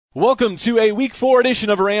Welcome to a Week 4 edition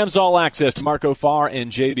of Rams All Access. Marco Farr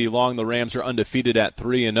and J.B. Long. The Rams are undefeated at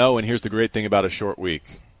 3-0, and here's the great thing about a short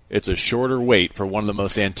week. It's a shorter wait for one of the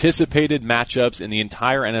most anticipated matchups in the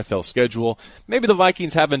entire NFL schedule. Maybe the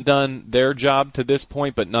Vikings haven't done their job to this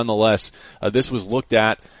point, but nonetheless, this was looked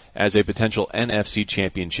at as a potential NFC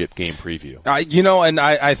Championship game preview.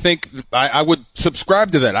 I think I would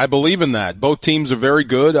subscribe to that. I believe in that. Both teams are very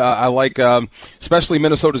good. I like especially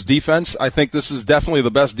Minnesota's defense. I think this is definitely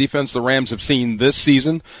the best defense the Rams have seen this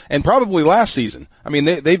season and probably last season. I mean,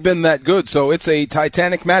 they've been that good. So it's a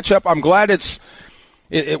titanic matchup. I'm glad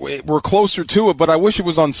we're closer to it, but I wish it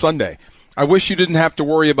was on Sunday. I wish you didn't have to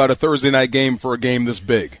worry about a Thursday night game for a game this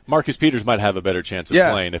big. Marcus Peters might have a better chance of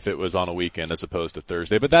playing if it was on a weekend as opposed to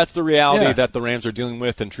Thursday. But that's the reality that the Rams are dealing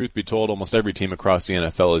with, and truth be told, almost every team across the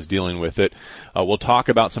NFL is dealing with it. We'll talk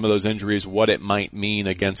about some of those injuries, what it might mean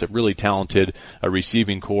against a really talented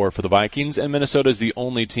receiving core for the Vikings. And Minnesota is the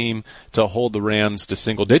only team to hold the Rams to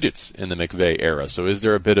single digits in the McVay era. So is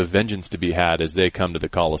there a bit of vengeance to be had as they come to the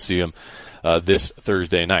Coliseum this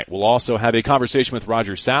Thursday night? We'll also have a conversation with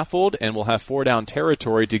Roger Saffold, and we'll have Four Down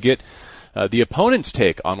Territory to get the opponent's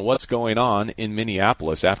take on what's going on in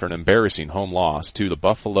Minneapolis after an embarrassing home loss to the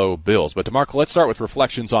Buffalo Bills. But DeMarco, let's start with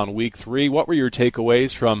reflections on Week 3. What were your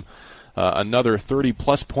takeaways from another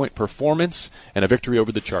 30-plus point performance and a victory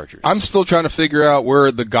over the Chargers? I'm still trying to figure out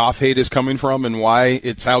where the Goff hate is coming from and why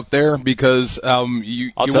it's out there because I'll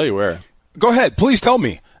tell you where. Go ahead. Please tell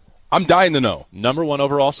me. I'm dying to know. Number 1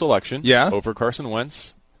 overall selection over Carson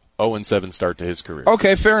Wentz. 0-7 start to his career.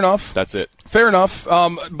 Okay, fair enough. That's it. Fair enough.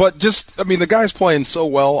 But the guy's playing so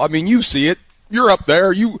well. I mean, you see it. You're up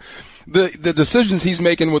there. The decisions he's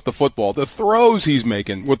making with the football, the throws he's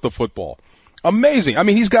making with the football. Amazing. I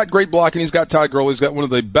mean, he's got great blocking. He's got Todd Gurley. He's got one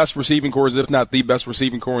of the best receiving cores, if not the best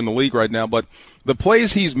receiving core in the league right now. But the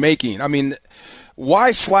plays he's making, I mean,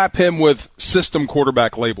 why slap him with system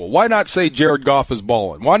quarterback label? Why not say Jared Goff is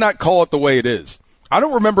balling? Why not call it the way it is? I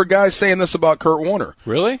don't remember guys saying this about Kurt Warner.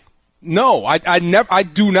 Really? No, I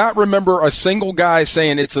do not remember a single guy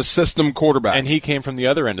saying it's a system quarterback. And he came from the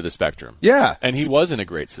other end of the spectrum. Yeah. And he was in a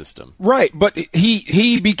great system. Right, but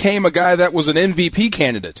he became a guy that was an MVP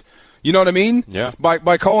candidate. You know what I mean? Yeah.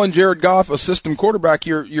 By calling Jared Goff a system quarterback,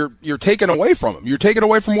 you're taking away from him. You're taking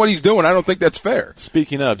away from what he's doing. I don't think that's fair.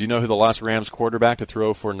 Speaking of, do you know who the last Rams quarterback to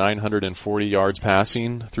throw for 940 yards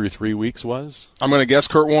passing through 3 weeks was? I'm going to guess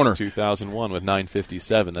Kurt Warner. 2001 with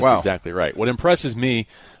 957. That's wow. Exactly right. What impresses me,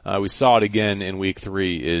 we saw it again in Week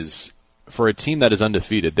 3, is for a team that is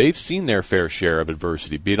undefeated, they've seen their fair share of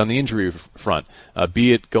adversity, be it on the injury front,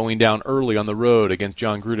 be it going down early on the road against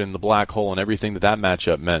John Gruden in the black hole and everything that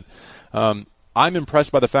matchup meant. I'm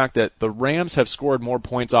impressed by the fact that the Rams have scored more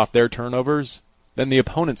points off their turnovers than the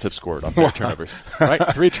opponents have scored on their turnovers. Right?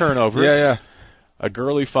 3 turnovers. Yeah. A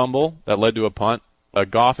Gurley fumble that led to a punt, a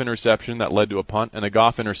Goff interception that led to a punt, and a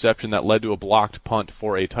Goff interception that led to a blocked punt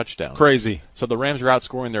for a touchdown. Crazy. So the Rams are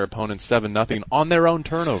outscoring their opponents 7-0 on their own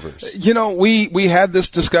turnovers. You know, we had this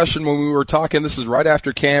discussion when we were talking. This is right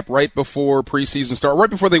after camp, right before preseason start, right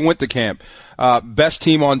before they went to camp. Best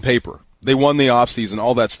team on paper. They won the offseason,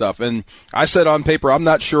 all that stuff. And I said on paper, I'm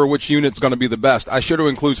not sure which unit's going to be the best. I should have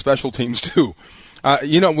included special teams too.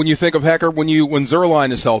 When you think of Hecker, when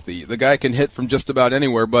Zerline is healthy, the guy can hit from just about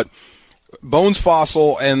anywhere, but Bones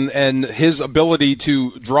Fossil and his ability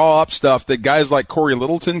to draw up stuff that guys like Corey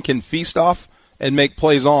Littleton can feast off and make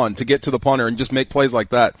plays on to get to the punter and just make plays like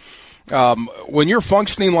that. When you're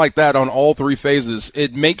functioning like that on all 3 phases,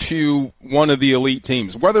 it makes you one of the elite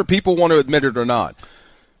teams, whether people want to admit it or not.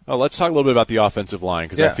 Well, let's talk a little bit about the offensive line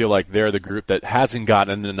because I feel like they're the group that hasn't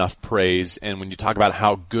gotten enough praise. And when you talk about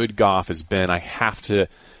how good Goff has been, I have to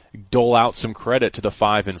dole out some credit to the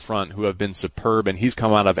 5 in front who have been superb, and he's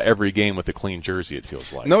come out of every game with a clean jersey, it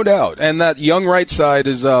feels like. No doubt. And that young right side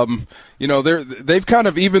is, they've kind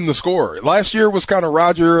of evened the score. Last year was kind of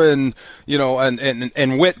Roger and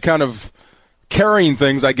Witt kind of carrying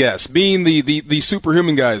things, I guess, being the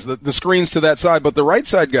superhuman guys, the screens to that side, but the right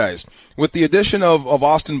side guys, with the addition of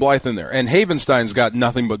Austin Blythe in there, and Havenstein's got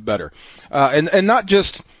nothing but better. And not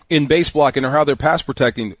just in base blocking or how they're pass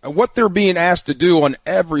protecting, what they're being asked to do on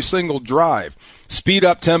every single drive, speed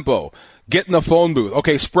up tempo, get in the phone booth,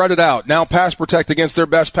 okay, spread it out, now pass protect against their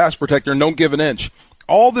best pass protector and don't give an inch.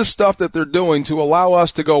 All this stuff that they're doing to allow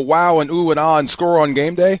us to go wow and ooh and ah and score on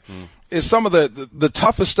game day is some of the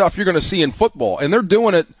toughest stuff you're going to see in football. And they're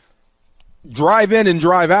doing it drive in and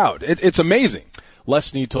drive out. It's amazing. Les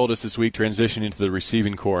Snead told us this week, transitioning to the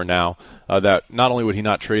receiving core now, that not only would he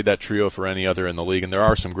not trade that trio for any other in the league, and there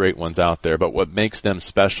are some great ones out there, but what makes them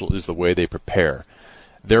special is the way they prepare.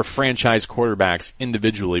 their franchise quarterbacks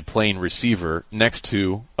individually playing receiver next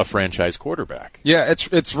to a franchise quarterback. Yeah,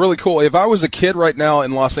 it's really cool. If I was a kid right now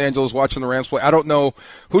in Los Angeles watching the Rams play, I don't know,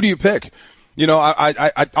 who do you pick? You know,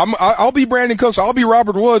 I'll be Brandon Cooks, I'll be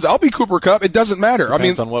Robert Woods, I'll be Cooper Kupp. It doesn't matter.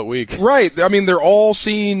 Depends on what week. Right. I mean, they're all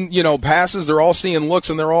seeing, passes, they're all seeing looks,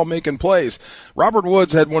 and they're all making plays. Robert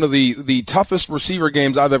Woods had one of the toughest receiver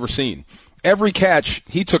games I've ever seen. Every catch,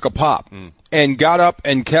 he took a pop and got up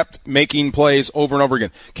and kept making plays over and over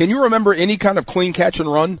again. Can you remember any kind of clean catch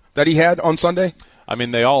and run that he had on Sunday? I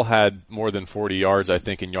mean, they all had more than 40 yards, I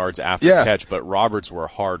think, in yards after catch, but Roberts were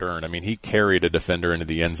hard-earned. I mean, he carried a defender into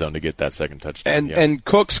the end zone to get that second touchdown. And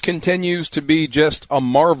Cooks continues to be just a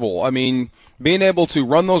marvel. I mean, being able to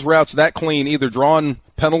run those routes that clean, either drawing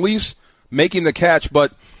penalties, making the catch,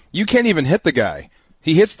 but you can't even hit the guy.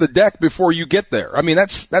 He hits the deck before you get there. I mean,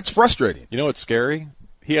 that's frustrating. You know what's scary?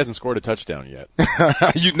 He hasn't scored a touchdown yet.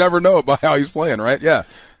 You'd never know by how he's playing, right? Yeah.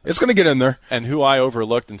 It's going to get in there. And who I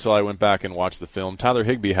overlooked until I went back and watched the film, Tyler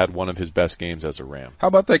Higbee had one of his best games as a Ram. How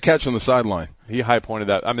about that catch on the sideline? He high-pointed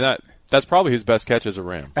that. I mean, that's probably his best catch as a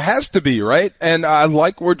Ram. It has to be, right? And I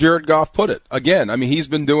like where Jared Goff put it. Again, I mean, he's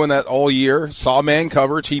been doing that all year. Saw man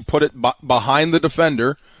coverage. He put it behind the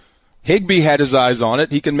defender. Higbee had his eyes on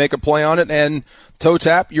it. He can make a play on it, and toe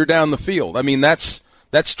tap, you're down the field. I mean, that's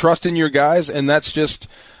trusting your guys, and that's just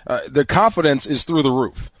the confidence is through the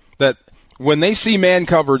roof. That when they see man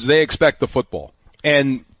coverage, they expect the football.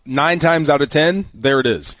 And 9 times out of 10, there it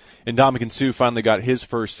is. And Ndamukong Suh finally got his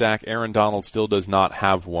first sack. Aaron Donald still does not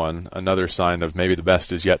have one. Another sign of maybe the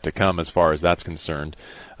best is yet to come as far as that's concerned.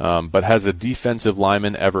 But has a defensive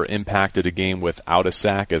lineman ever impacted a game without a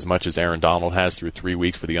sack as much as Aaron Donald has through 3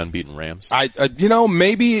 weeks for the unbeaten Rams?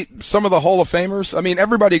 Maybe some of the Hall of Famers. I mean,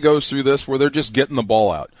 everybody goes through this where they're just getting the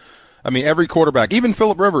ball out. I mean, every quarterback, even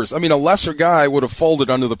Phillip Rivers, I mean, a lesser guy would have folded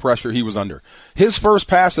under the pressure he was under. His first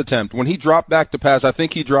pass attempt, when he dropped back to pass, I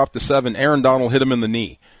think he dropped to 7, Aaron Donald hit him in the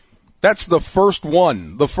knee. That's the first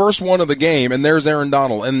one of the game, and there's Aaron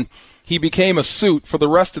Donald. And he became a suit for the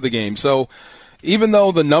rest of the game. So even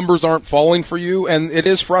though the numbers aren't falling for you, and it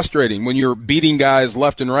is frustrating when you're beating guys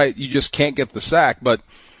left and right, you just can't get the sack, but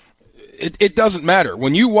it doesn't matter.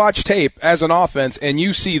 When you watch tape as an offense and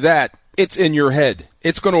you see that, it's in your head.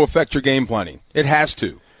 It's going to affect your game planning. It has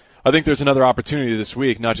to. I think there's another opportunity this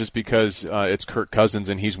week, not just because it's Kirk Cousins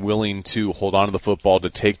and he's willing to hold on to the football to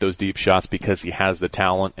take those deep shots because he has the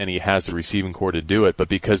talent and he has the receiving core to do it, but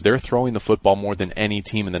because they're throwing the football more than any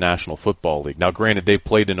team in the National Football League. Now, granted, they've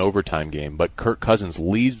played an overtime game, but Kirk Cousins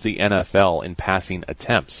leads the NFL in passing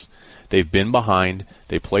attempts. They've been behind.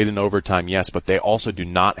 They played in overtime, yes, but they also do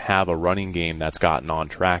not have a running game that's gotten on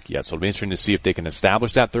track yet. So it'll be interesting to see if they can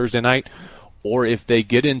establish that Thursday night, or if they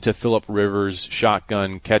get into Phillip Rivers'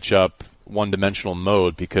 shotgun, catch-up, one-dimensional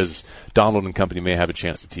mode, because Donald and company may have a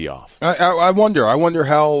chance to tee off. I wonder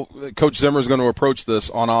how Coach Zimmer is going to approach this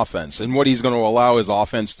on offense and what he's going to allow his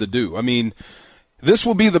offense to do. I mean, this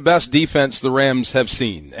will be the best defense the Rams have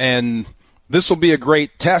seen, and this will be a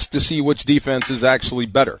great test to see which defense is actually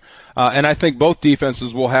better. And I think both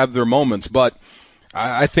defenses will have their moments, but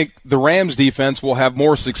I think the Rams defense will have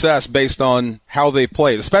more success based on how they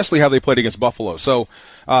played, especially how they played against Buffalo. So,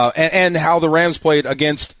 and how the Rams played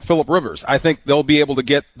against Phillip Rivers. I think they'll be able to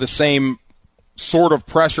get the same sort of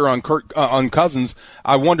pressure on on Cousins.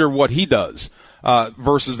 I wonder what he does,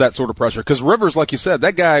 versus that sort of pressure. Cause Rivers, like you said,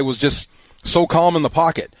 that guy was just so calm in the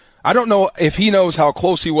pocket. I don't know if he knows how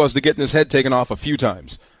close he was to getting his head taken off a few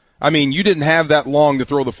times. I mean, you didn't have that long to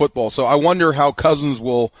throw the football, so I wonder how Cousins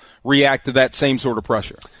will react to that same sort of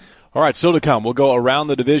pressure. All right, still to come. We'll go around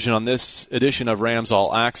the division on this edition of Rams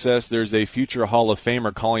All Access. There's a future Hall of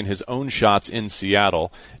Famer calling his own shots in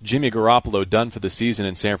Seattle. Jimmy Garoppolo done for the season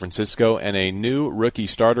in San Francisco, and a new rookie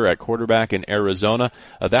starter at quarterback in Arizona.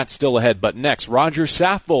 That's still ahead. But next, Roger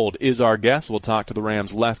Saffold is our guest. We'll talk to the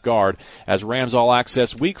Rams left guard as Rams All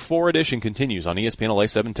Access Week 4 edition continues on ESPN LA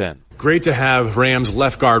 710. Great to have Rams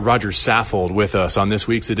left guard Roger Saffold with us on this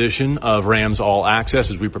week's edition of Rams All Access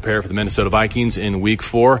as we prepare for the Minnesota Vikings in Week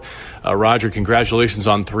 4. Roger, congratulations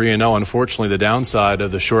on 3-0. Unfortunately, the downside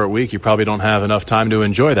of the short week, you probably don't have enough time to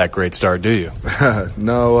enjoy that great start, do you?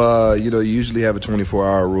 No, you usually have a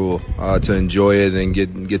 24-hour rule to enjoy it and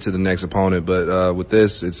get to the next opponent. But with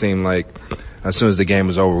this, it seemed like as soon as the game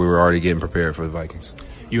was over, we were already getting prepared for the Vikings.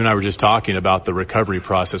 You and I were just talking about the recovery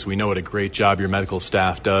process. We know what a great job your medical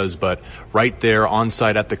staff does, but right there on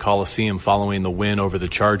site at the Coliseum following the win over the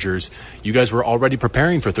Chargers, you guys were already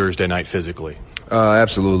preparing for Thursday night physically.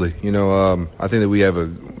 Absolutely. I think that we have a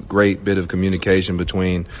great bit of communication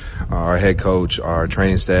between our head coach, our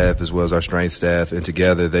training staff, as well as our strength staff, and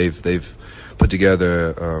together they've put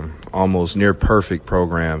together almost near perfect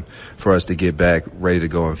program for us to get back ready to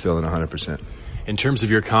go and feeling 100%. In terms of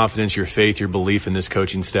your confidence, your faith, your belief in this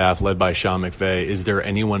coaching staff led by Sean McVay, is there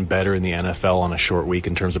anyone better in the NFL on a short week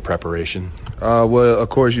in terms of preparation? Well, of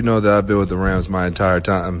course, you know that I've been with the Rams my entire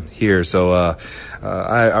time here, so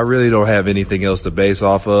I really don't have anything else to base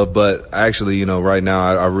off of. But actually, you know, right now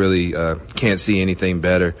I really can't see anything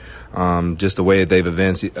better. Just the way that they've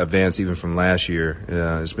advanced even from last year,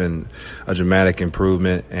 it's been a dramatic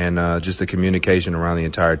improvement, and just the communication around the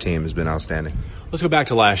entire team has been outstanding. Let's go back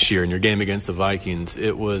to last year in your game against the Vikings.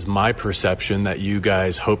 It was my perception that you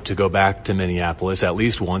guys hoped to go back to Minneapolis at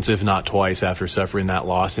least once, if not twice, after suffering that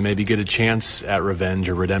loss and maybe get a chance at revenge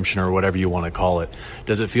or redemption or whatever you want to call it.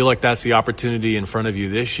 Does it feel like that's the opportunity in front of you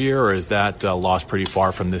this year, or is that loss pretty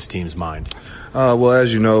far from this team's mind? Well,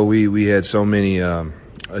 as you know, we had so many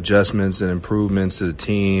adjustments and improvements to the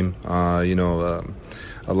team,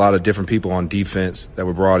 a lot of different people on defense that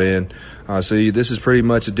were brought in. So this is pretty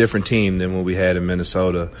much a different team than what we had in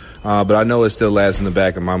Minnesota. But I know it still lasts in the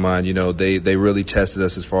back of my mind. You know, they really tested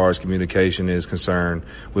us as far as communication is concerned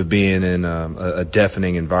with being in a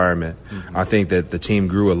deafening environment. Mm-hmm. I think that the team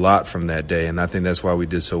grew a lot from that day, and I think that's why we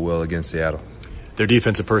did so well against Seattle. Their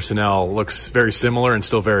defensive personnel looks very similar and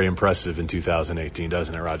still very impressive in 2018,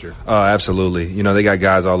 doesn't it, Roger? Absolutely. You know, they got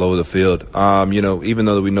guys all over the field. Even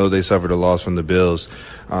though we know they suffered a loss from the Bills,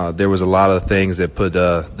 there was a lot of things that put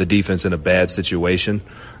the defense in a bad situation.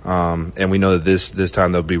 And we know that this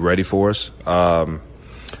time they'll be ready for us.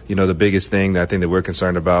 The biggest thing that I think that we're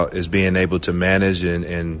concerned about is being able to manage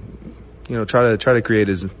and try to create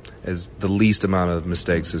as the least amount of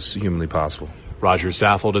mistakes as humanly possible. Roger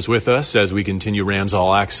Saffold is with us as we continue Rams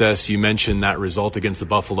All Access. You mentioned that result against the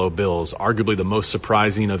Buffalo Bills, arguably the most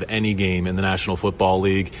surprising of any game in the National Football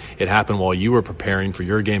League. It happened while you were preparing for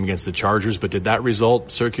your game against the Chargers, but did that result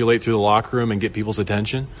circulate through the locker room and get people's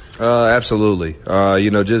attention? Absolutely.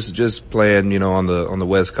 Just playing, on the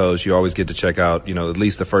West Coast, you always get to check out, at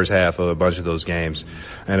least the first half of a bunch of those games.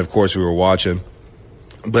 And, of course, we were watching.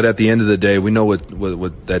 But at the end of the day, we know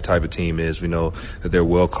what that type of team is. We know that they're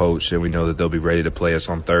well coached, and we know that they'll be ready to play us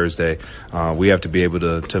on Thursday. We have to be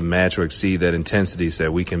able to match or exceed that intensity so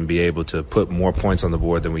that we can be able to put more points on the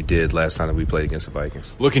board than we did last time that we played against the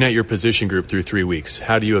Vikings. Looking at your position group through 3 weeks,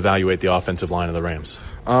 how do you evaluate the offensive line of the Rams?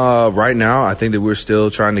 Right now, I think that we're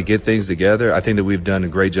still trying to get things together. I think that we've done a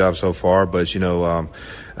great job so far, but,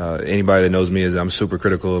 anybody that knows me is I'm super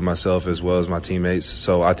critical of myself as well as my teammates.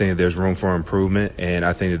 So I think that there's room for improvement, and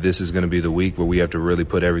I think that this is going to be the week where we have to really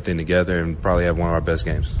put everything together and probably have one of our best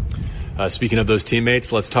games. Speaking of those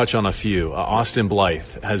teammates, let's touch on a few. Austin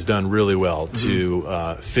Blythe has done really well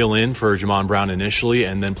to fill in for Jamon Brown initially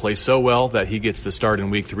and then play so well that he gets the start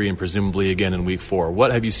in Week 3 and presumably again in Week 4.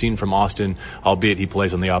 What have you seen from Austin, albeit he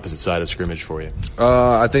plays on the opposite side of scrimmage for you?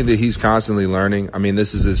 I think that he's constantly learning. I mean,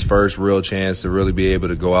 this is his first real chance to really be able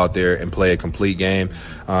to go out there and play a complete game.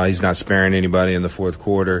 He's not sparing anybody in the fourth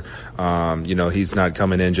quarter. He's not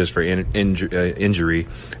coming in just for injury,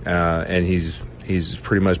 and He's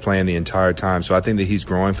pretty much playing the entire time. So I think that he's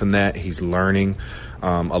growing from that. He's learning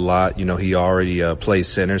a lot. He already plays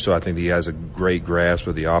center, so I think he has a great grasp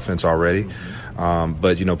of the offense already.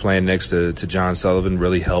 But playing next to John Sullivan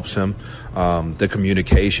really helps him. The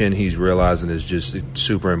communication he's realizing is just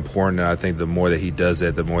super important. And I think the more that he does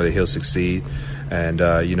that, the more that he'll succeed. And,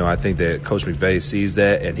 I think that Coach McVay sees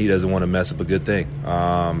that, and he doesn't want to mess up a good thing.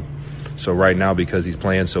 So right now, because he's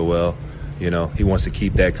playing so well, he wants to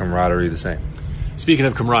keep that camaraderie the same. Speaking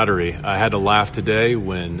of camaraderie, I had to laugh today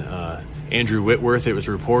when Andrew Whitworth, it was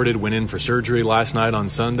reported, went in for surgery last night on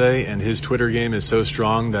Sunday, and his Twitter game is so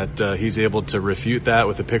strong that he's able to refute that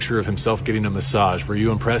with a picture of himself getting a massage. Were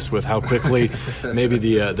you impressed with how quickly maybe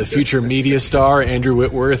the future media star, Andrew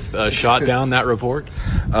Whitworth, shot down that report?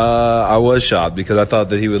 I was shocked because I thought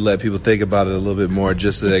that he would let people think about it a little bit more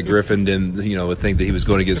just so that Griffin didn't, would think that he was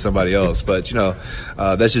going to get somebody else. But,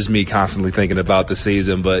 that's just me constantly thinking about the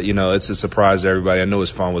season. But, it's a surprise to everybody. I know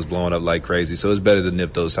his phone was blowing up like crazy, so it's better to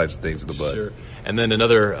nip those types of things in the bud. Sure. And then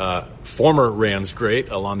another former Rams great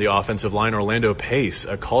along the offensive line, Orlando Pace,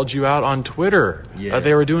 called you out on Twitter. Yeah.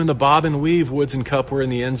 They were doing the bob and weave. Woods and Kupp were in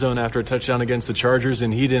the end zone after a touchdown against the Chargers,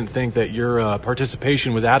 and he didn't think that your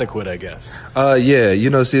participation was adequate, I guess.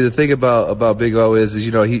 See, the thing about Big O is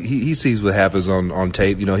he sees what happens on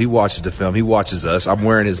tape. He watches the film. He watches us. I'm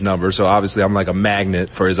wearing his number, so obviously I'm like a magnet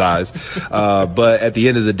for his eyes. But at the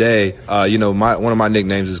end of the day, one of my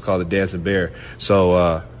nicknames is called the Dancing Bear.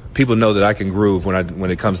 So people know that I can groove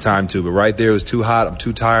when it comes time to. But right there, it was too hot. I'm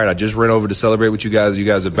too tired. I just ran over to celebrate with you guys. You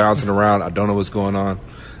guys are bouncing around. I don't know what's going on.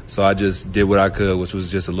 So I just did what I could, which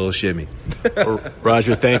was just a little shimmy.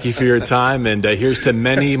 Roger, thank you for your time. And here's to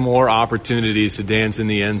many more opportunities to dance in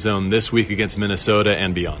the end zone this week against Minnesota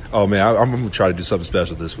and beyond. Oh, man, I'm going to try to do something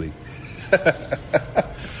special this week.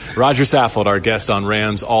 Roger Saffold, our guest on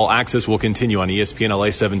Rams All Access, will continue on ESPN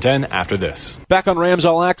LA 710 after this. Back on Rams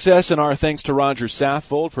All Access, and our thanks to Roger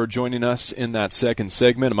Saffold for joining us in that second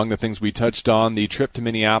segment. Among the things we touched on, the trip to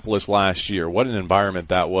Minneapolis last year. What an environment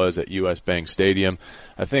that was at US Bank Stadium.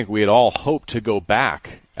 I think we had all hoped to go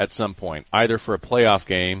back at some point, either for a playoff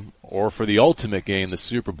game or for the ultimate game, the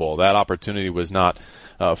Super Bowl. That opportunity was not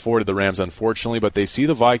afforded the Rams, unfortunately, but they see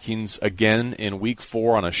the Vikings again in Week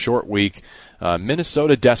 4 on a short week.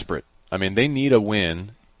 Minnesota desperate. I mean, they need a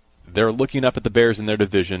win. They're looking up at the Bears in their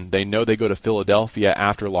division. They know they go to Philadelphia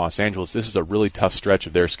after Los Angeles. This is a really tough stretch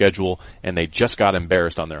of their schedule, and they just got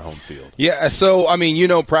embarrassed on their home field. Yeah, so, I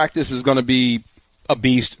mean, practice is going to be a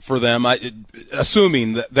beast for them,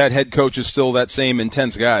 assuming that head coach is still that same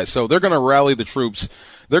intense guy. So they're going to rally the troops.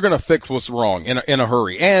 They're going to fix what's wrong in a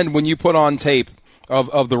hurry. And when you put on tape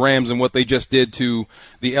of the Rams and what they just did to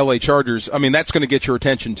the LA Chargers, I mean, that's going to get your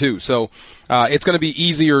attention too. So it's going to be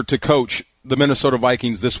easier to coach the Minnesota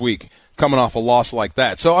Vikings this week coming off a loss like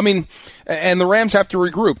that. So, I mean, and the Rams have to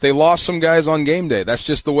regroup. They lost some guys on game day. That's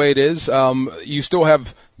just the way it is. You still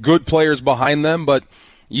have good players behind them, but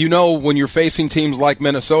when you're facing teams like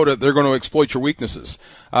Minnesota, they're going to exploit your weaknesses.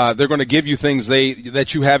 They're going to give you things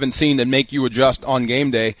that you haven't seen and make you adjust on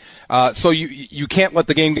game day. So you can't let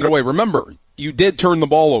the game get away. Remember, you did turn the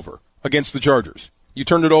ball over against the Chargers. You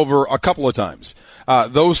turned it over a couple of times.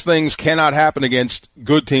 Those things cannot happen against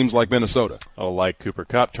good teams like Minnesota. Oh, like Cooper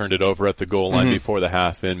Kupp turned it over at the goal line before the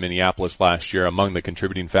half in Minneapolis last year, among the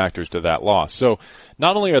contributing factors to that loss. So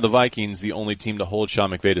not only are the Vikings the only team to hold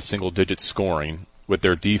Sean McVay to single-digit scoring with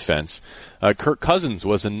their defense, Kirk Cousins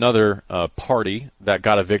was another party that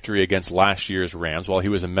got a victory against last year's Rams while he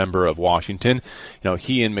was a member of Washington.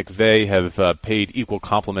 He and McVay have paid equal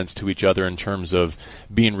compliments to each other in terms of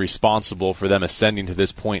being responsible for them ascending to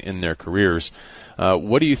this point in their careers.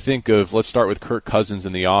 What do you think of, let's start with Kirk Cousins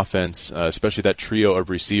in the offense, especially that trio of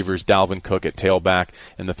receivers, Dalvin Cook at tailback,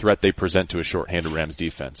 and the threat they present to a shorthanded Rams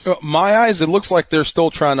defense? My eyes, it looks like they're still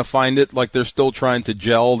trying to find it, like they're still trying to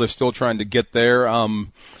gel, they're still trying to get there.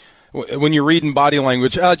 When you're reading body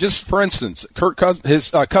language, just for instance,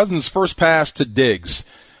 Cousins' first pass to Diggs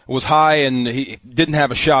was high and he didn't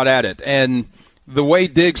have a shot at it. And the way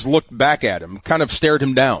Diggs looked back at him kind of stared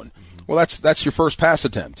him down. Well, that's your first pass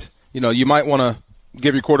attempt. You might want to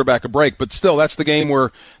give your quarterback a break, but still, that's the game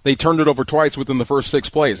where they turned it over twice within the first 6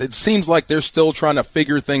 plays. It seems like they're still trying to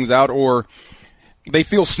figure things out, or they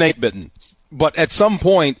feel snake bitten. But at some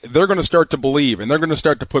point, they're going to start to believe, and they're going to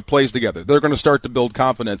start to put plays together. They're going to start to build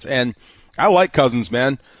confidence. And I like Cousins,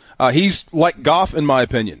 man. He's like Goff, in my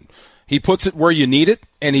opinion. He puts it where you need it,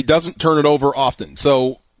 and he doesn't turn it over often.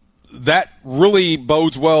 So that really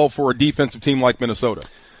bodes well for a defensive team like Minnesota.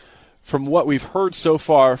 From what we've heard so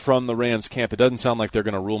far from the Rams camp, it doesn't sound like they're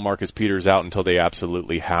going to rule Marcus Peters out until they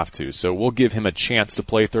absolutely have to. So we'll give him a chance to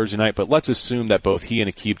play Thursday night, but let's assume that both he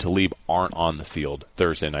and Aqib Talib aren't on the field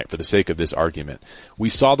Thursday night for the sake of this argument. We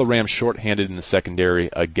saw the Rams shorthanded in the secondary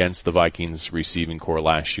against the Vikings receiving corps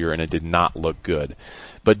last year, and it did not look good.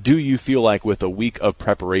 But do you feel like with a week of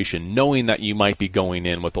preparation, knowing that you might be going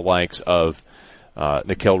in with the likes of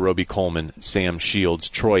Nickel Roby-Coleman, Sam Shields,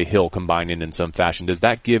 Troy Hill combining in some fashion, does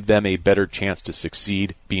that give them a better chance to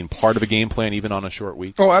succeed, being part of a game plan even on a short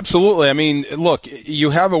week? Oh, absolutely. I mean, look,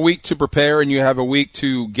 you have a week to prepare and you have a week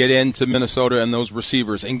to get into Minnesota and those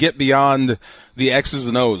receivers and get beyond the X's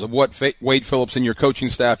and O's of what Wade Phillips and your coaching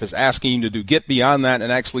staff is asking you to do. Get beyond that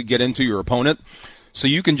and actually get into your opponent. So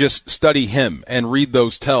you can just study him and read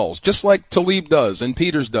those tells, just like Talib does and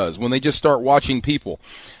Peters does when they just start watching people.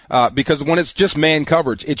 Because when it's just man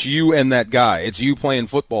coverage, it's you and that guy. It's you playing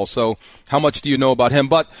football. So how much do you know about him?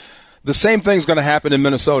 But the same thing's going to happen in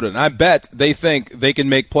Minnesota. And I bet they think they can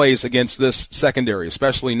make plays against this secondary,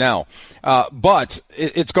 especially now. But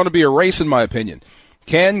it's going to be a race, in my opinion.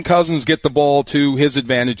 Can Cousins get the ball to his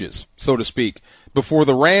advantages, so to speak, before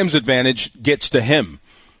the Rams' advantage gets to him?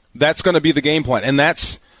 That's going to be the game plan. And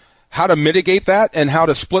that's how to mitigate that and how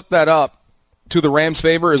to split that up to the Rams'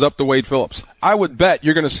 favor is up to Wade Phillips. I would bet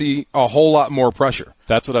you're going to see a whole lot more pressure.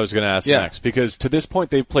 That's what I was going to ask next, because to this point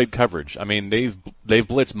they've played coverage. I mean, they've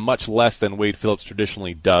blitzed much less than Wade Phillips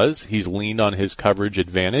traditionally does. He's leaned on his coverage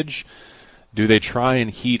advantage. Do they try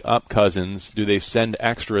and heat up Cousins? Do they send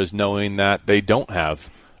extras knowing that they don't have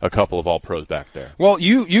a couple of All-Pros back there. Well,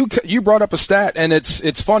 you brought up a stat, and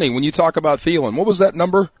it's funny when you talk about Thielen. What was that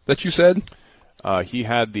number that you said? He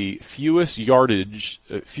had the fewest yards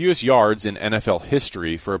in NFL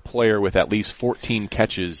history for a player with at least 14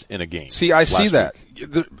 catches in a game. See, I see that.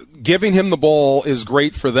 Giving him the ball is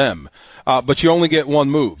great for them, but you only get one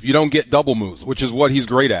move. You don't get double moves, which is what he's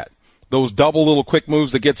great at. Those double little quick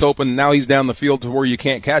moves that gets open, now he's down the field to where you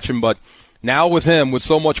can't catch him, but now with him, with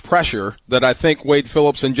so much pressure that I think Wade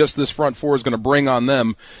Phillips and just this front four is going to bring on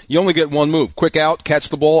them, you only get one move. Quick out, catch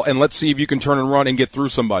the ball, and let's see if you can turn and run and get through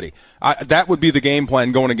somebody. That would be the game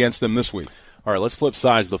plan going against them this week. All right, let's flip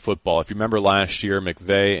sides of the football. If you remember last year,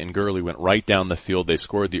 McVay and Gurley went right down the field. They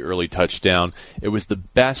scored the early touchdown. It was the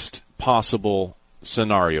best possible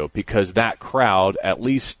scenario because that crowd at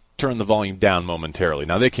least turned the volume down momentarily.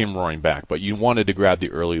 Now, they came roaring back, but you wanted to grab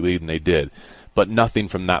the early lead, and they did. But nothing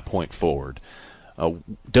from that point forward.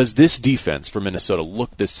 Does this defense for Minnesota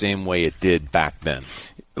look the same way it did back then?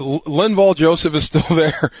 Linval Joseph is still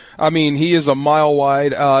there. I mean, he is a mile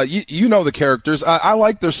wide. You know the characters. I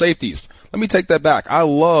like their safeties. Let me take that back. I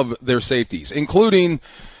love their safeties, including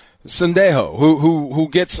Sendejo, who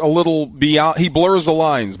gets a little beyond. He blurs the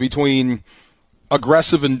lines between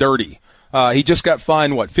aggressive and dirty. He just got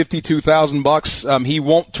fined $52,000. He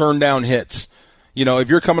won't turn down hits. You know, if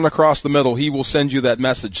you're coming across the middle, he will send you that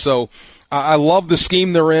message. So I love the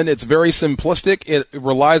scheme they're in. It's very simplistic. It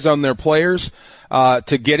relies on their players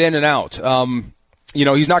to get in and out. You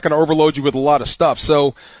know, he's not going to overload you with a lot of stuff.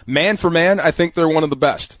 So man for man, I think they're one of the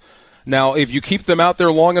best. Now, if you keep them out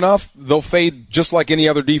there long enough, they'll fade just like any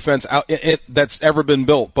other defense that's ever been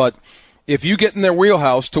built. But if you get in their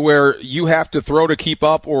wheelhouse to where you have to throw to keep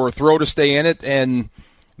up or throw to stay in it and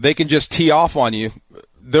they can just tee off on you,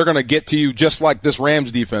 they're going to get to you just like this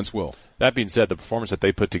Rams defense will. That being said, the performance that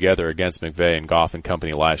they put together against McVay and Goff and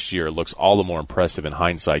company last year looks all the more impressive in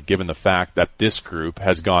hindsight, given the fact that this group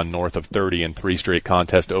has gone north of 30 in 3 straight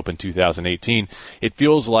contests to open 2018. It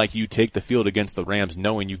feels like you take the field against the Rams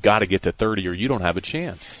knowing you got to get to 30 or you don't have a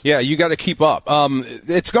chance. Yeah, you got to keep up.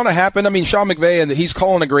 It's going to happen. I mean, Sean McVay, and he's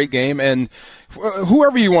calling a great game, and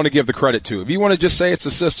whoever you want to give the credit to. If you want to just say it's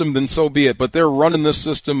a system, then so be it. But they're running this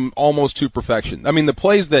system almost to perfection. I mean, the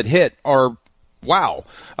plays that hit are wow.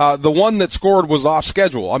 The one that scored was off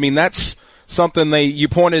schedule. I mean, that's something you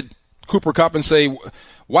pointed Cooper Kupp and say,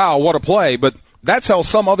 wow, what a play. But that's how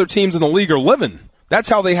some other teams in the league are living. That's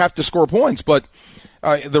how they have to score points. But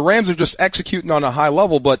the Rams are just executing on a high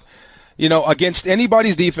level. But, you know, against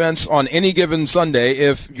anybody's defense on any given Sunday,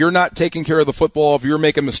 if you're not taking care of the football, if you're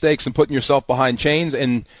making mistakes and putting yourself behind chains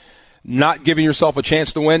and not giving yourself a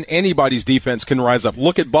chance to win, anybody's defense can rise up.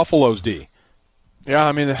 Look at Buffalo's D. Yeah,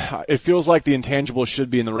 I mean, it feels like the intangibles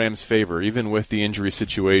should be in the Rams' favor, even with the injury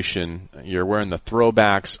situation. You're wearing the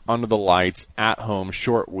throwbacks, under the lights, at home,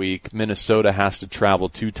 short week. Minnesota has to travel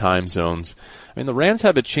 2 time zones. I mean, the Rams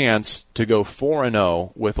have a chance to go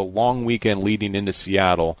 4-0 with a long weekend leading into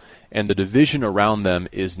Seattle, and the division around them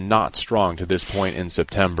is not strong to this point in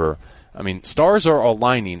September. I mean, stars are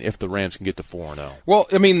aligning if the Rams can get to 4-0. Well,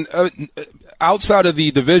 I mean, outside of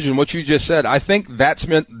the division, what you just said, I think that's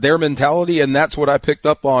their mentality, and that's what I picked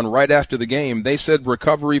up on right after the game. They said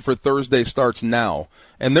recovery for Thursday starts now,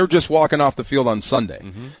 and they're just walking off the field on Sunday.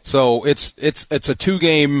 Mm-hmm. So it's a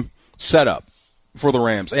 2-game setup for the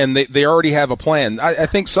Rams, and they already have a plan. I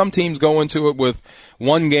think some teams go into it with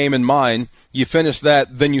one game in mind. You finish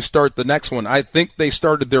that, then you start the next one. I think they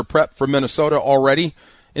started their prep for Minnesota already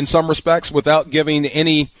in some respects without giving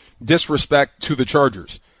any disrespect to the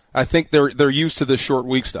Chargers. I think they're used to this short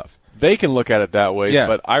week stuff. They can look at it that way, yeah.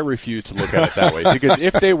 But I refuse to look at it that way because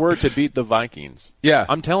if they were to beat the Vikings, yeah.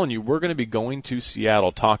 I'm telling you, we're going to be going to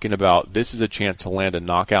Seattle talking about this is a chance to land a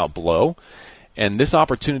knockout blow, and this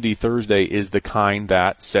opportunity Thursday is the kind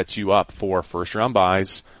that sets you up for first-round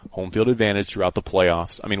buys, home field advantage throughout the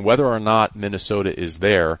playoffs. I mean, whether or not Minnesota is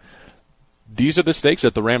there, these are the stakes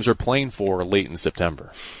that the Rams are playing for late in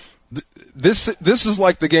September. This is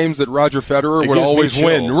like the games that Roger Federer would always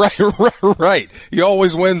win. Right. He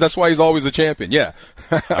always wins. That's why he's always a champion. Yeah.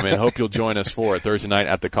 I mean, I hope you'll join us for it Thursday night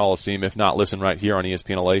at the Coliseum. If not, listen right here on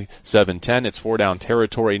ESPN LA 710. It's 4 Down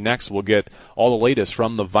territory next. We'll get all the latest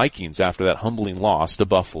from the Vikings after that humbling loss to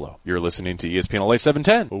Buffalo. You're listening to ESPN LA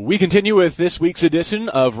 710. We continue with this week's edition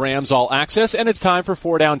of Rams All Access, and it's time for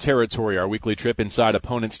 4 Down territory, our weekly trip inside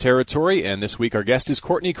opponents' territory. And this week our guest is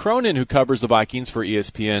Courtney Cronin, who covers the Vikings for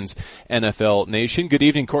ESPN's NFL Nation. Good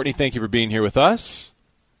evening, Courtney. Thank you for being here with us.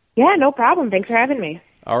 Yeah, no problem. Thanks for having me.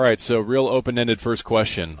 All right, so real open-ended first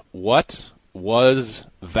question. What was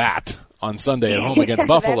that on Sunday at home against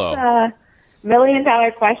Buffalo? That's a $1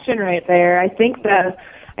 million question right there. I think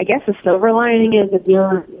I guess the silver lining is if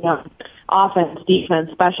you're, offense, defense,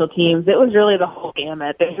 special teams, it was really the whole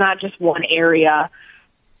gamut. There's not just one area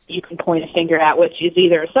you can point a finger at, which is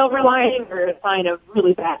either a silver lining or a sign of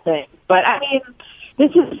really bad things. But I mean, this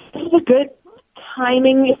is a good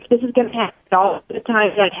timing. If this is going to happen all the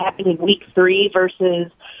time that happened in week 3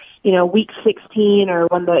 versus, week 16, or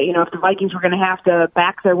when if the Vikings were going to have to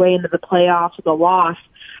back their way into the playoffs with a loss,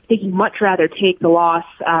 I think you'd much rather take the loss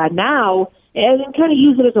now and then kind of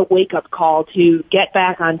use it as a wake-up call to get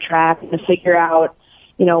back on track and to figure out,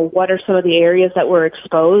 what are some of the areas that were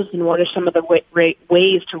exposed and what are some of the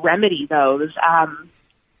ways to remedy those.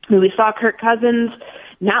 We saw Kirk Cousins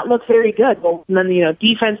not look very good. Well, and then,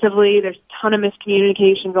 defensively, there's a ton of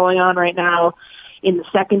miscommunication going on right now in the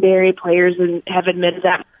secondary. Players have admitted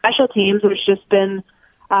that. Special teams, there's just been,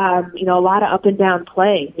 a lot of up and down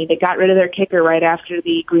play. I mean, they got rid of their kicker right after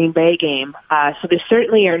the Green Bay game. So they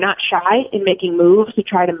certainly are not shy in making moves to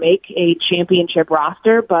try to make a championship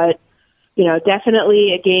roster, but,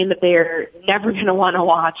 definitely a game that they're never going to want to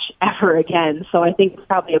watch ever again. So I think it's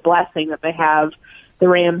probably a blessing that they have the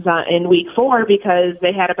Rams in week 4 because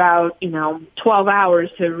they had about, 12 hours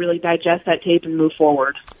to really digest that tape and move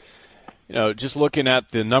forward. Just looking at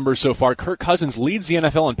the numbers so far, Kirk Cousins leads the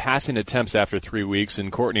NFL in passing attempts after 3 weeks,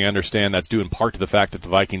 and Courtney, I understand that's due in part to the fact that the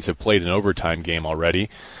Vikings have played an overtime game already.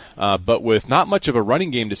 But with not much of a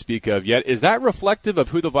running game to speak of yet, is that reflective of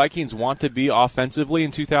who the Vikings want to be offensively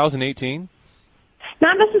in 2018?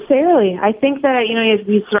 Not necessarily. I think that,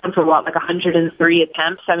 he's thrown for 103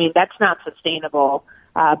 attempts. I mean, that's not sustainable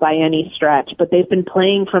by any stretch, but they've been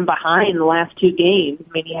playing from behind the last 2 games.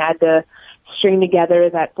 I mean, he had to string together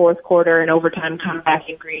that fourth quarter and overtime comeback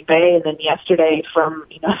in Green Bay, and then yesterday from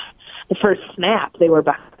the first snap they were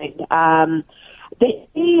behind.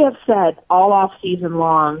 They have said all off season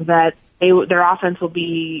long that their offense will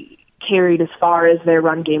be carried as far as their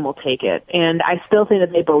run game will take it, and I still think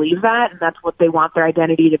that they believe that, and that's what they want their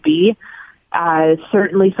identity to be.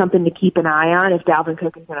 Certainly something to keep an eye on if Dalvin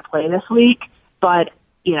Cook is going to play this week, but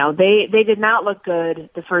they did not look good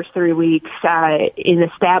the first 3 weeks in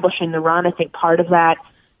establishing the run. I think part of that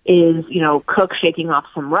is, Cook shaking off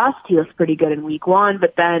some rust. He looks pretty good in week 1,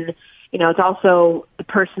 but then, it's also the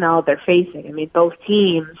personnel they're facing. I mean, both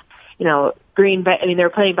teams, Green Bay, they were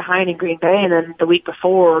playing behind in Green Bay, and then the week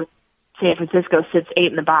before, San Francisco sits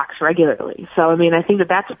 8 in the box regularly. So, I think that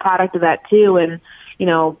that's a product of that too, and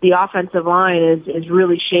the offensive line is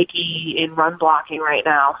really shaky in run blocking right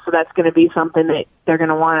now. So that's going to be something that they're going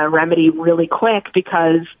to want to remedy really quick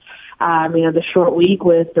because, the short week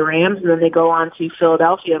with the Rams, and then they go on to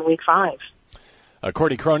Philadelphia in week 5.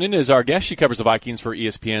 Courtney Cronin is our guest. She covers the Vikings for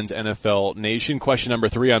ESPN's NFL Nation. Question number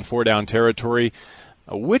 3 on 4 Down Territory.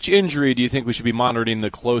 Which injury do you think we should be monitoring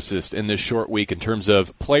the closest in this short week in terms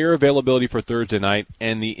of player availability for Thursday night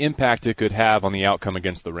and the impact it could have on the outcome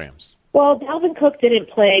against the Rams? Well, Dalvin Cook didn't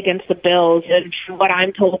play against the Bills, and from what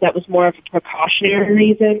I'm told, that was more of a precautionary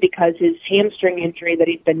reason because his hamstring injury that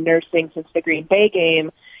he's been nursing since the Green Bay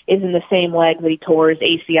game is in the same leg that he tore his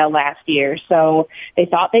ACL last year. So they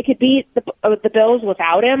thought they could beat the Bills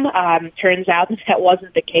without him. Turns out that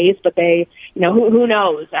wasn't the case, but they, who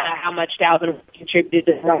knows how much Dalvin contributed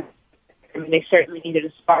to the run. They certainly needed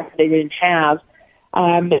a spark they didn't have.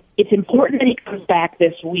 It's important that he comes back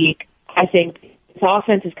this week. I think his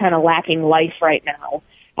offense is kind of lacking life right now.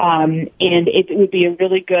 And it would be a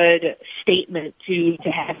really good statement to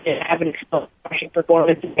have an explosive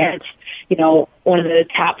performance against, one of the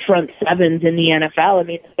top front sevens in the NFL.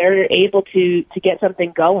 If they're able to get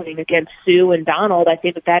something going against Sue and Donald, I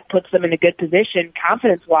think that puts them in a good position,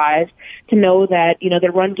 confidence-wise, to know that,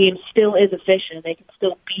 their run game still is efficient. They can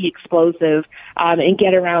still be explosive, and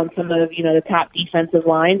get around some of, the top defensive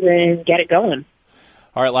lines and get it going.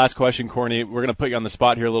 All right, last question, Courtney. We're going to put you on the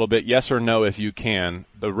spot here a little bit. Yes or no, if you can.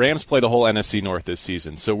 The Rams play the whole NFC North this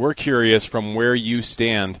season, so we're curious from where you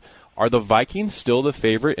stand. Are the Vikings still the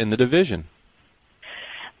favorite in the division?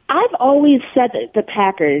 I've always said that the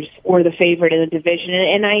Packers were the favorite in the division,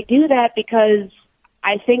 and I do that because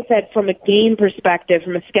I think that from a game perspective,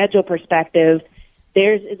 from a schedule perspective,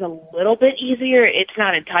 theirs is a little bit easier. It's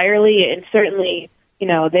not entirely, and certainly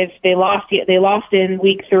they lost in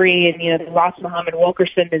week 3, and they lost Muhammad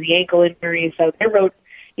Wilkerson to the ankle injury, so their road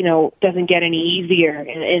doesn't get any easier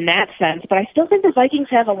in that sense. But I still think the Vikings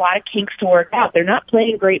have a lot of kinks to work out. They're not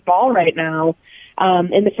playing great ball right now.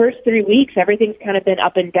 In the first 3 weeks, everything's kind of been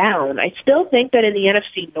up and down. I still think that in the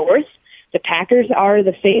NFC North, the Packers are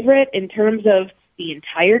the favorite in terms of the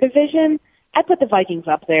entire division. I put the Vikings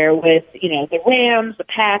up there with the Rams, the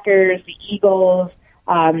Packers, the Eagles.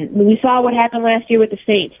 We saw what happened last year with the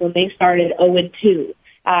Saints when they started 0-2.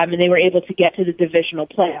 and they were able to get to the divisional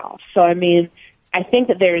playoffs. So, I mean, I think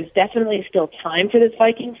that there is definitely still time for this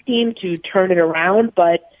Vikings team to turn it around,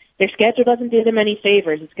 but their schedule doesn't do them any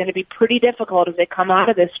favors. It's going to be pretty difficult as they come out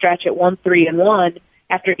of this stretch at 1-3-1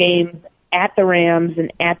 after games at the Rams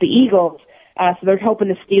and at the Eagles. So they're hoping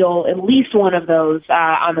to steal at least one of those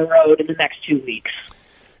on the road in the next 2 weeks.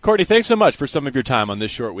 Courtney, thanks so much for some of your time on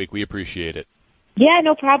this short week. We appreciate it. Yeah,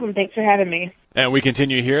 no problem. Thanks for having me. And we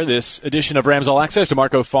continue here, this edition of Rams All Access, to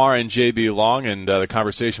Marco Farr and JB Long, and the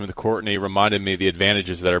conversation with Courtney reminded me of the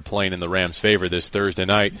advantages that are playing in the Rams' favor this Thursday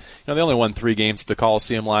night. You know, they only won 3 games at the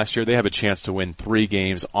Coliseum last year. They have a chance to win 3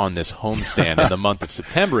 games on this homestand in the month of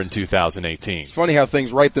September in 2018. It's funny how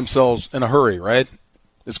things right themselves in a hurry, right?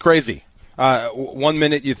 It's crazy. 1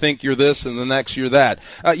 minute you think you're this, and the next you're that.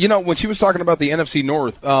 When she was talking about the NFC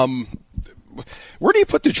North, where do you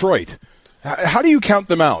put Detroit? How do you count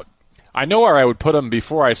them out? I know where I would put them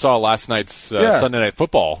before I saw last night's Sunday Night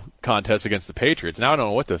Football contest against the Patriots. Now I don't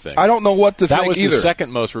know what to think. I don't know what to think either. That was the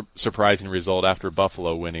second most surprising result after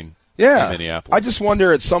Buffalo winning in Minneapolis. I just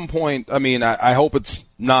wonder at some point, I mean, I hope it's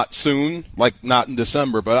not soon, like not in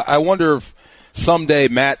December, but I wonder if someday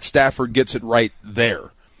Matt Stafford gets it right there.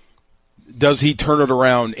 Does he turn it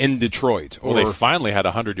around in Detroit? Well, they finally had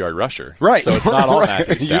a 100-yard rusher. Right. So it's not all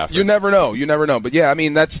Matthew Stafford. You never know. You never know. But, yeah, I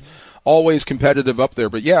mean, that's always competitive up there.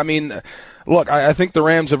 But, yeah, I mean, look, I think the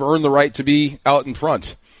Rams have earned the right to be out in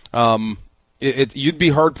front. You'd be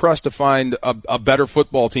hard-pressed to find a better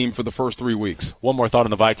football team for the first 3 weeks. One more thought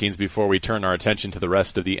on the Vikings before we turn our attention to the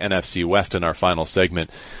rest of the NFC West in our final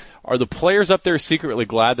segment. Are the players up there secretly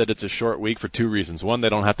glad that it's a short week for 2 reasons? One, they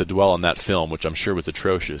don't have to dwell on that film, which I'm sure was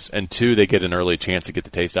atrocious. And 2, they get an early chance to get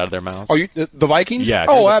the taste out of their mouths. Oh, the Vikings? Yeah.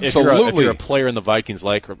 Absolutely. If you're a player in the Vikings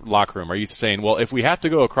locker room, are you saying, well, if we have to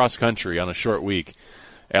go across country on a short week,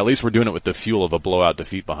 at least we're doing it with the fuel of a blowout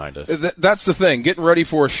defeat behind us? That's the thing. Getting ready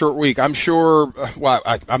for a short week. I'm sure, well,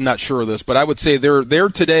 I'm not sure of this, but I would say their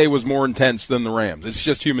today was more intense than the Rams. It's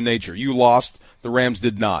just human nature. You lost, the Rams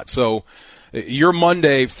did not. So your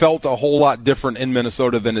Monday felt a whole lot different in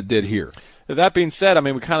Minnesota than it did here. That being said, I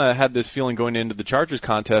mean, we kind of had this feeling going into the Chargers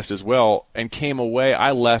contest as well, and came away,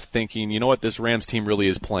 I left thinking, you know what, this Rams team really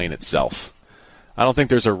is playing itself. I don't think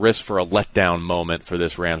there's a risk for a letdown moment for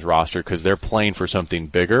this Rams roster because they're playing for something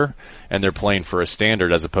bigger, and they're playing for a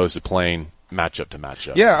standard as opposed to playing matchup to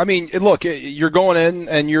matchup. Yeah, I mean, look, you're going in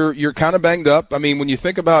and you're kind of banged up. I mean, when you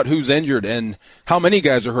think about who's injured and how many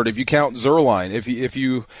guys are hurt, if you count Zerline, if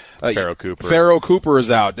you Pharaoh Cooper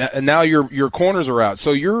is out, and now your corners are out,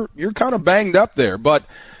 so you're kind of banged up there. But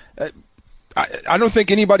I don't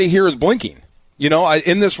think anybody here is blinking. You know,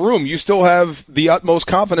 in this room, you still have the utmost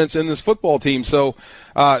confidence in this football team. So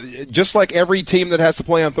just like every team that has to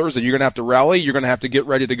play on Thursday, you're going to have to rally. You're going to have to get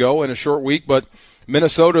ready to go in a short week. But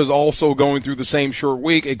Minnesota is also going through the same short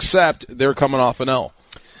week, except they're coming off an L.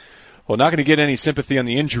 Well, not going to get any sympathy on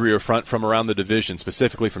the injury front from around the division,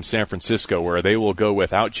 specifically from San Francisco, where they will go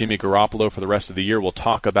without Jimmy Garoppolo for the rest of the year. We'll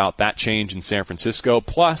talk about that change in San Francisco,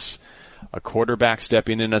 plus a quarterback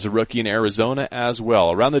stepping in as a rookie in Arizona as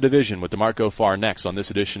well. Around the division with DeMarco Farr next on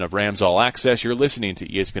this edition of Rams All Access. You're listening to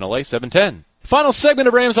ESPN LA 710. Final segment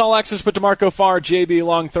of Rams All Access with DeMarco Farr, JB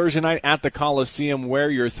Long, Thursday night at the Coliseum.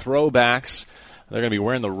 Wear your throwbacks. They're going to be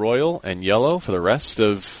wearing the royal and yellow for the rest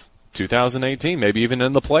of 2018, maybe even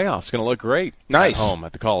in the playoffs. Going to look great nice at home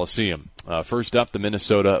at the Coliseum. First up, the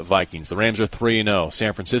Minnesota Vikings. The Rams are 3-0.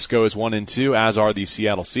 San Francisco is 1-2, as are the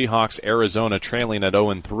Seattle Seahawks. Arizona trailing at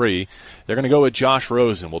 0-3. They're going to go with Josh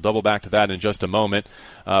Rosen. We'll double back to that in just a moment.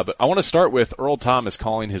 But I want to start with Earl Thomas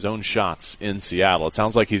calling his own shots in Seattle. It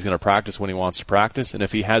sounds like he's going to practice when he wants to practice, and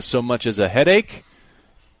if he has so much as a headache,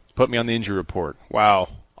 put me on the injury report. Wow.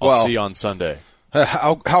 I'll see you on Sunday.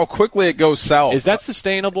 How quickly it goes south. Is that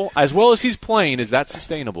sustainable? As well as he's playing, is that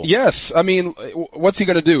sustainable? Yes. I mean, what's he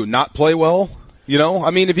going to do? Not play well? You know?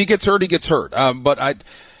 I mean, if he gets hurt, he gets hurt. But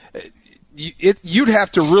you'd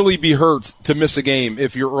have to really be hurt to miss a game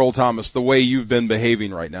if you're Earl Thomas, the way you've been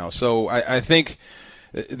behaving right now. So I think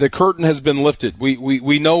the curtain has been lifted.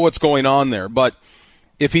 We know what's going on there. But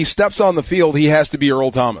if he steps on the field, he has to be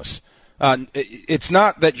Earl Thomas. It's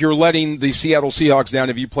not that you're letting the Seattle Seahawks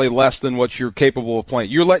down if you play less than what you're capable of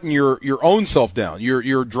playing. You're letting your own self down.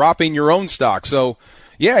 You're dropping your own stock. So,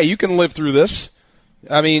 yeah, you can live through this.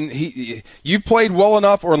 I mean, you've played well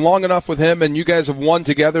enough or long enough with him, and you guys have won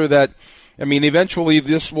together that, I mean, eventually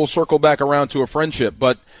this will circle back around to a friendship.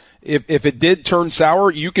 But if it did turn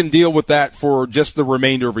sour, you can deal with that for just the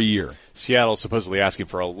remainder of a year. Seattle's supposedly asking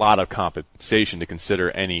for a lot of compensation to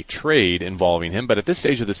consider any trade involving him, but at this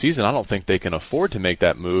stage of the season, I don't think they can afford to make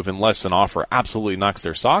that move unless an offer absolutely knocks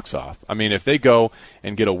their socks off. I mean, if they go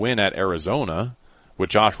and get a win at Arizona, with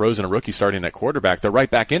Josh Rosen, a rookie, starting at quarterback, they're right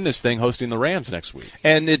back in this thing hosting the Rams next week.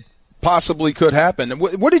 And it possibly could happen.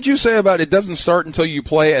 What did you say about it doesn't start until you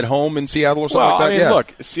play at home in Seattle or something like that? I mean,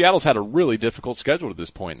 look, Seattle's had a really difficult schedule at this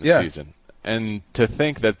point in the season. And to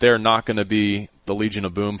think that they're not going to be the Legion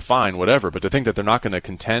of Boom, fine, whatever. But to think that they're not going to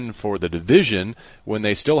contend for the division when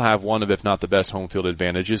they still have one of, if not the best home field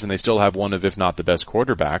advantages, and they still have one of, if not the best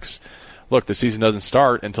quarterbacks. Look, the season doesn't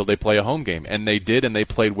start until they play a home game. And they did, and they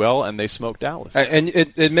played well, and they smoked Dallas. And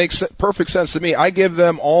it makes perfect sense to me. I give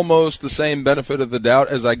them almost the same benefit of the doubt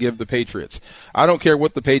as I give the Patriots. I don't care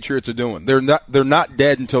what the Patriots are doing. They're not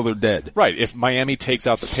dead until they're dead. Right. If Miami takes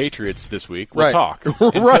out the Patriots this week, we'll right. talk.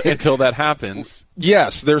 Right. Until that happens.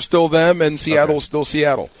 Yes, they're still them, and Seattle's still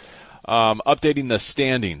Seattle. Updating the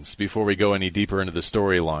standings before we go any deeper into the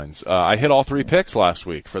storylines. I hit all 3 picks last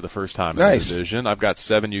week for the first time in the division. I've got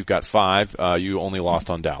 7, you've got 5. You only lost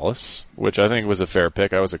on Dallas, which I think was a fair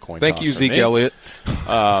pick. I was a coin toss. Thank you, Zeke Elliott.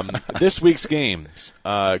 This week's games.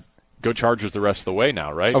 Go Chargers the rest of the way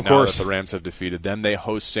now, right? Of now course. that the Rams have defeated them. They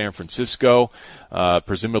host San Francisco,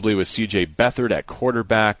 presumably with C.J. Beathard at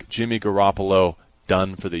quarterback, Jimmy Garoppolo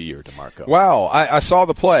done for the year, DeMarco. Wow, I saw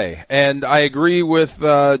the play, and I agree with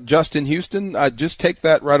Justin Houston. Just take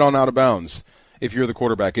that right on out of bounds if you're the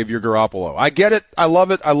quarterback, if you're Garoppolo. I get it. I love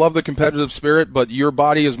it. I love the competitive spirit, but your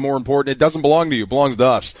body is more important. It doesn't belong to you. It belongs to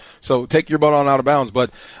us. So take your butt on out of bounds.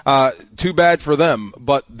 But too bad for them,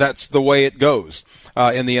 but that's the way it goes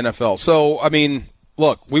in the NFL. So, I mean,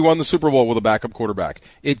 look, we won the Super Bowl with a backup quarterback.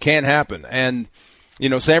 It can happen. And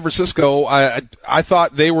San Francisco, I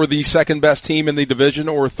thought they were the second best team in the division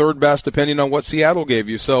or third best, depending on what Seattle gave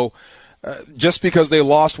you. So just because they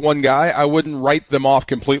lost one guy, I wouldn't write them off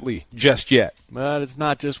completely just yet. But it's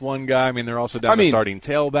not just one guy. I mean, they're also down to starting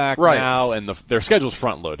tailback now, and their schedule's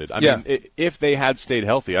front-loaded. I mean, if they had stayed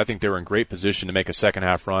healthy, I think they were in great position to make a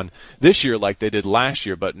second-half run this year like they did last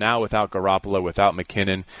year. But now without Garoppolo, without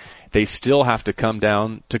McKinnon, they still have to come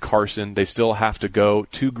down to Carson. They still have to go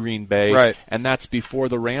to Green Bay. Right. And that's before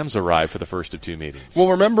the Rams arrive for the first of 2 meetings.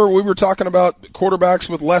 Well, remember, we were talking about quarterbacks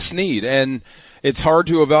with less need, and it's hard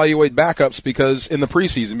to evaluate backups in the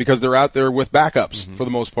preseason because they're out there with backups for the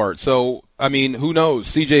most part. So, I mean, who knows?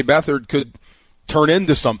 C.J. Beathard could turn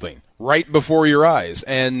into something right before your eyes,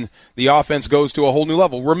 and the offense goes to a whole new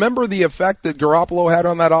level. Remember the effect that Garoppolo had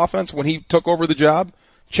on that offense when he took over the job?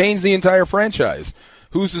 Changed the entire franchise.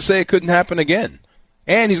 Who's to say it couldn't happen again?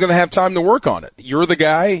 And he's going to have time to work on it. You're the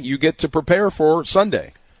guy. You get to prepare for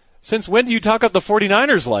Sunday. Since when do you talk up the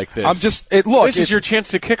 49ers like this? This is your chance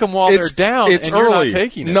to kick them while they're down, and you're not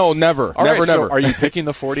taking it. No, never. All never. So are you picking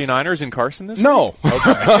the 49ers in Carson this week? No.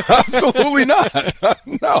 Okay. Absolutely not.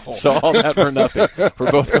 No. So all that for nothing.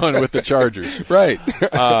 We're both going with the Chargers. Right.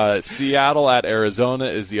 Seattle at Arizona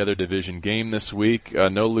is the other division game this week.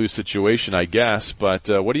 No lose situation, I guess. But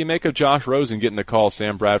what do you make of Josh Rosen getting the call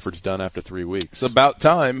Sam Bradford's done after 3 weeks? It's about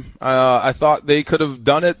time. I thought they could have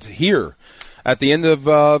done it here. At the end of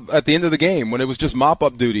the game, when it was just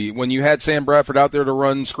mop-up duty, when you had Sam Bradford out there to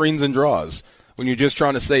run screens and draws, when you're just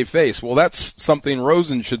trying to save face. Well, that's something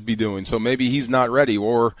Rosen should be doing, so maybe he's not ready,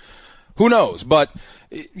 or who knows. But,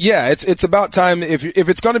 yeah, it's about time. If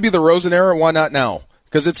it's going to be the Rosen era, why not now?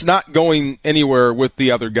 Because it's not going anywhere with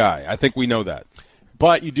the other guy. I think we know that.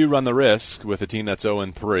 But you do run the risk with a team that's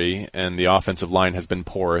 0-3, and the offensive line has been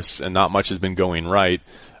porous, and not much has been going right,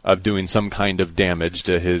 of doing some kind of damage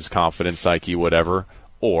to his confidence, psyche, whatever,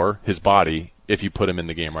 or his body if you put him in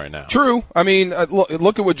the game right now. True. I mean,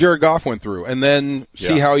 look at what Jared Goff went through, and then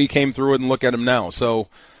see how he came through it and look at him now. So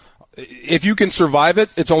if you can survive it,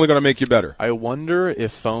 it's only going to make you better. I wonder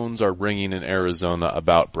if phones are ringing in Arizona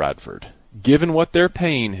about Bradford. Given what they're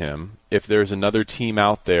paying him, if there's another team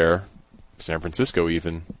out there, San Francisco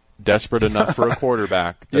even, desperate enough for a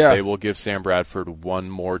quarterback that they will give Sam Bradford one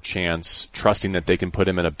more chance, trusting that they can put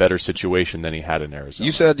him in a better situation than he had in Arizona.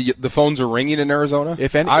 You said the phones are ringing in Arizona?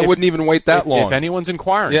 I wouldn't even wait that long. If anyone's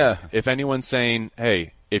inquiring, if anyone's saying,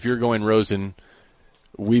 hey, if you're going Rosen,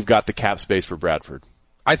 we've got the cap space for Bradford.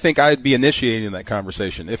 I think I'd be initiating that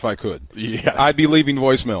conversation if I could. Yeah. I'd be leaving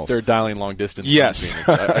voicemails. They're dialing long distance. Yes.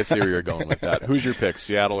 I see where you're going with that. Who's your pick,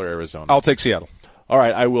 Seattle or Arizona? I'll take Seattle. All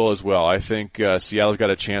right, I will as well. I think Seattle's got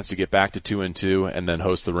a chance to get back to 2-2 and then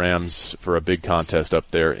host the Rams for a big contest up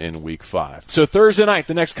there in Week 5. So Thursday night,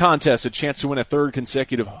 the next contest, a chance to win a third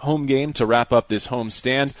consecutive home game to wrap up this home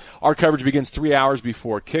stand. Our coverage begins 3 hours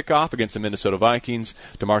before kickoff against the Minnesota Vikings.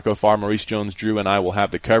 DeMarco Farr, Maurice Jones-Drew, and I will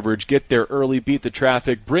have the coverage. Get there early, beat the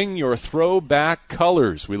traffic, bring your throwback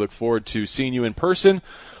colors. We look forward to seeing you in person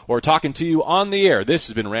or talking to you on the air. This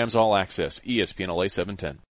has been Rams All Access, ESPN LA 710.